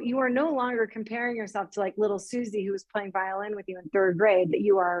 So you are no longer comparing yourself to like little Susie who was playing violin with you in 3rd grade, that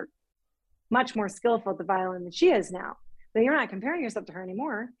you are much more skillful at the violin than she is now. But you're not comparing yourself to her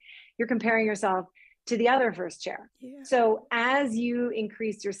anymore. You're comparing yourself to the other first chair. Yeah. So as you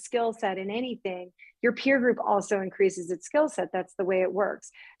increase your skill set in anything, your peer group also increases its skill set. That's the way it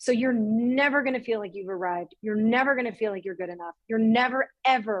works. So you're never going to feel like you've arrived. You're never going to feel like you're good enough. You're never,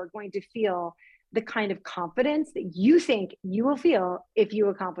 ever going to feel the kind of confidence that you think you will feel if you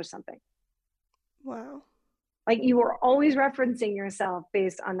accomplish something. Wow. Like, you are always referencing yourself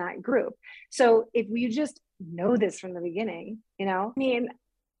based on that group. So if you just know this from the beginning, you know, I mean,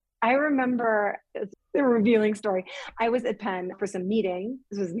 I remember a revealing story. I was at Penn for some meeting.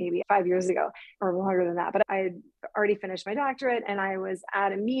 This was maybe 5 years ago or longer than that, but I had already finished my doctorate, and I was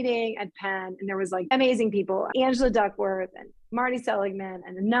at a meeting at Penn, and there was like amazing people, Angela Duckworth and Marty Seligman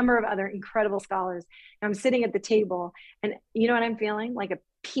and a number of other incredible scholars. And I'm sitting at the table, and you know what I'm feeling? Like a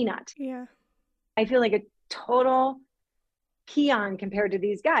peanut. Yeah. I feel like a total peon compared to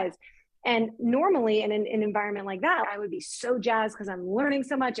these guys. And normally in an environment like that, I would be so jazzed because I'm learning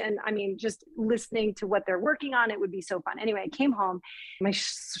so much. And I mean, just listening to what they're working on, it would be so fun. Anyway, I came home, my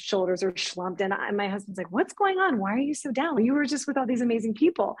shoulders are slumped, and my husband's like, what's going on? Why are you so down? You were just with all these amazing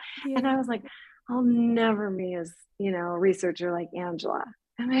people. Yeah. And I was like, I'll never be as, you know, a researcher like Angela.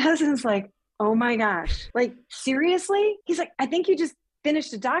 And my husband's like, oh my gosh, like, seriously? He's like, I think you just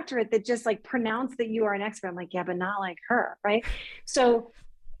finished a doctorate that just like pronounced that you are an expert. I'm like, yeah, but not like her, right? So,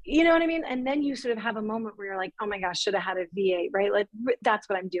 you know what I mean? And then you sort of have a moment where you're like, oh my gosh, should have had a VA, right? Like, that's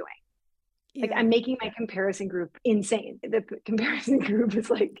what I'm doing. Yeah. Like, I'm making my comparison group insane. The comparison group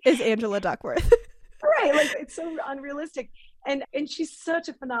is Angela Duckworth. Right. Like, it's so unrealistic. And she's such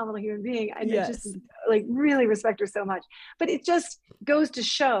a phenomenal human being. And yes. I just like really respect her so much. But it just goes to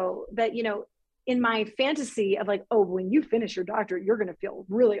show that, you know, in my fantasy of like, oh, when you finish your doctorate, you're going to feel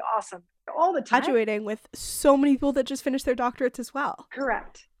really awesome all the time. Graduating with so many people that just finished their doctorates as well.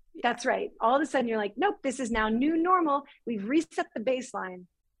 Correct. Yeah. That's right. All of a sudden you're like, nope, this is now new normal. We've reset the baseline.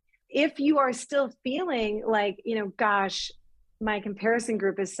 If you are still feeling like, you know, gosh, my comparison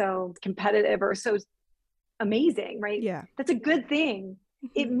group is so competitive or so amazing, right? Yeah. That's a good thing.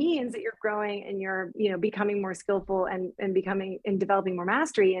 It means that you're growing and you're, you know, becoming more skillful and becoming and developing more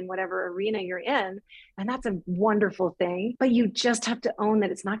mastery in whatever arena you're in. And that's a wonderful thing. But you just have to own that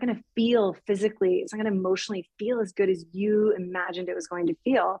it's not going to feel physically, it's not going to emotionally feel as good as you imagined it was going to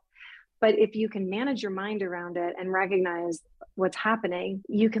feel. But if you can manage your mind around it and recognize what's happening,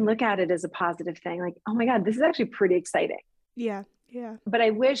 you can look at it as a positive thing. Like, oh my God, this is actually pretty exciting. Yeah. Yeah. But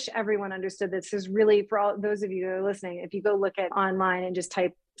I wish everyone understood this is really, for all those of you who are listening, if you go look at online and just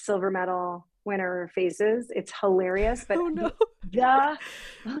type silver medal winner faces, it's hilarious. But the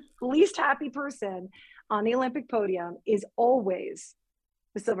least happy person on the Olympic podium is always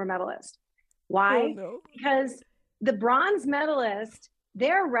the silver medalist. Why? Oh, no. Because the bronze medalist,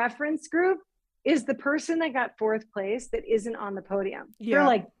 their reference group is the person that got 4th place that isn't on the podium. Yeah. They're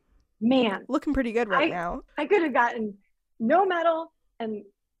like, man, looking pretty good right now. I could have gotten no medal and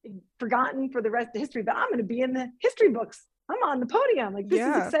forgotten for the rest of history, but I'm going to be in the history books. I'm on the podium. Like, this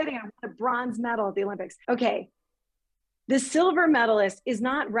is exciting. I won a bronze medal at the Olympics. Okay. The silver medalist is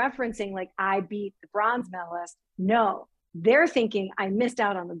not referencing like, I beat the bronze medalist. No, they're thinking I missed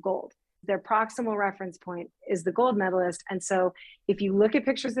out on the gold. Their proximal reference point is the gold medalist. And so if you look at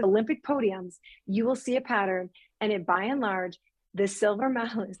pictures of Olympic podiums, you will see a pattern. And it, by and large, the silver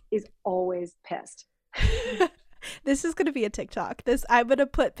medalist is always pissed. This is going to be a TikTok. I'm going to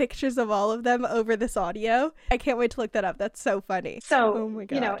put pictures of all of them over this audio. I can't wait to look that up. That's so funny. So, oh my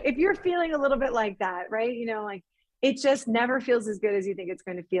God. You know, if you're feeling a little bit like that, right? You know, like, it just never feels as good as you think it's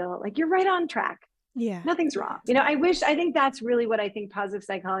going to feel. Like, you're right on track. Yeah. Nothing's wrong. You know, I think that's really what I think positive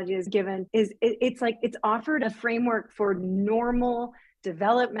psychology is given is it's like, it's offered a framework for normal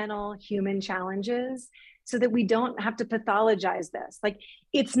developmental human challenges so that we don't have to pathologize this. Like,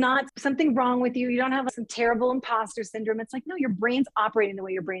 it's not something wrong with you. You don't have some terrible imposter syndrome. It's like, no, your brain's operating the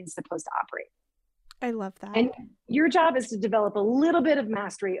way your brain's supposed to operate. I love that. And your job is to develop a little bit of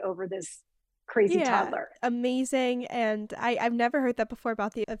mastery over this crazy toddler. Amazing. And I've never heard that before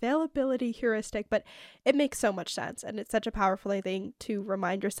about the availability heuristic, but it makes so much sense. And it's such a powerful thing to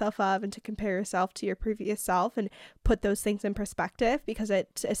remind yourself of and to compare yourself to your previous self and put those things in perspective, because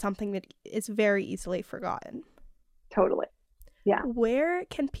it is something that is very easily forgotten. Totally. Yeah. Where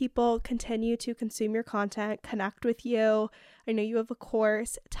can people continue to consume your content, connect with you? I know you have a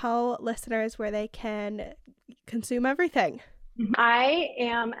course. Tell listeners where they can consume everything. I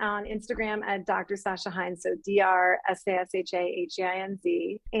am on Instagram at Dr. Sasha Heinz, so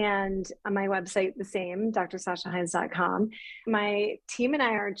DrSashahHeinz. And on my website, the same, drsashaheinz.com. My team and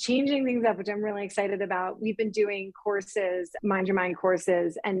I are changing things up, which I'm really excited about. We've been doing courses, Mind Your Mind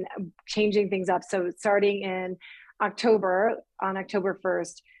courses, and changing things up. So starting in October, on October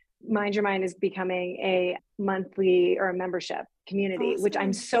 1st, Mind Your Mind is becoming a monthly or a membership community, which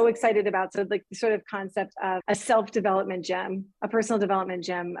I'm so excited about. So like the sort of concept of a self-development gym, a personal development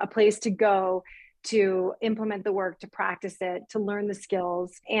gym, a place to go to implement the work, to practice it, to learn the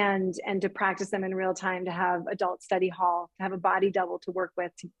skills and to practice them in real time, to have adult study hall, to have a body double to work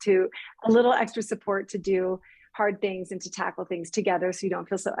with, to a little extra support to do hard things and to tackle things together so you don't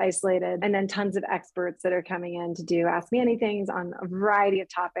feel so isolated. And then tons of experts that are coming in to do Ask Me Anythings on a variety of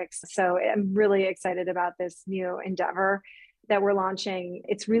topics. So I'm really excited about this new endeavor that we're launching.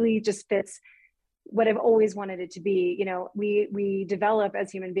 It's really just fits what I've always wanted it to be. You know, we develop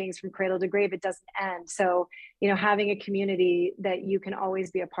as human beings from cradle to grave. It doesn't end. So, you know, having a community that you can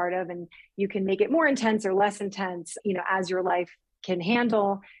always be a part of and you can make it more intense or less intense, you know, as your life can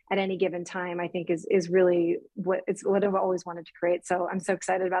handle at any given time, I think is really what I've always wanted to create. So I'm so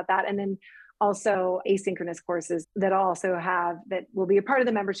excited about that. And then also asynchronous courses that will be a part of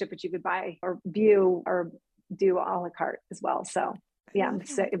the membership, but you could buy or view or do a la carte as well. So yeah, I'm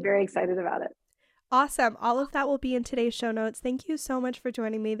very excited about it. Awesome. All of that will be in today's show notes. Thank you so much for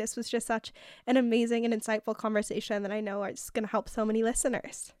joining me. This was just such an amazing and insightful conversation that I know is going to help so many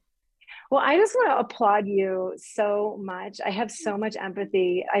listeners. Well, I just want to applaud you so much. I have so much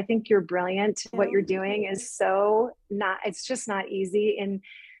empathy. I think you're brilliant. What you're doing is it's just not easy. In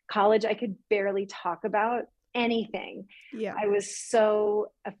college, I could barely talk about anything. Yeah. I was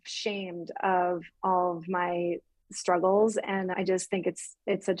so ashamed of all of my struggles. And I just think it's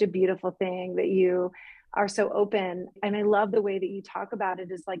such a beautiful thing that you are so open. And I love the way that you talk about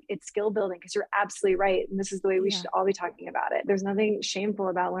it is like it's skill building, because you're absolutely right. And this is the way we should all be talking about it. There's nothing shameful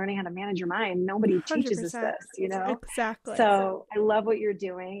about learning how to manage your mind. Nobody 100%. Teaches us this, you know? Exactly. So I love what you're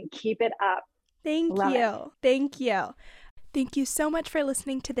doing. Keep it up. Thank you. Thank you. Thank you so much for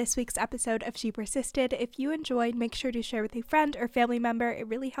listening to this week's episode of She Persisted. If you enjoyed, make sure to share with a friend or family member. It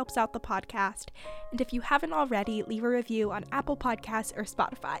really helps out the podcast. And if you haven't already, leave a review on Apple Podcasts or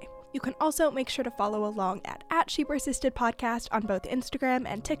Spotify. You can also make sure to follow along at She Persisted Podcast on both Instagram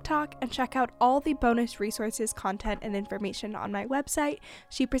and TikTok, and check out all the bonus resources, content, and information on my website,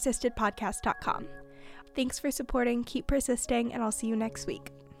 shepersistedpodcast.com. Thanks for supporting, keep persisting, and I'll see you next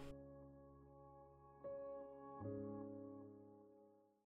week.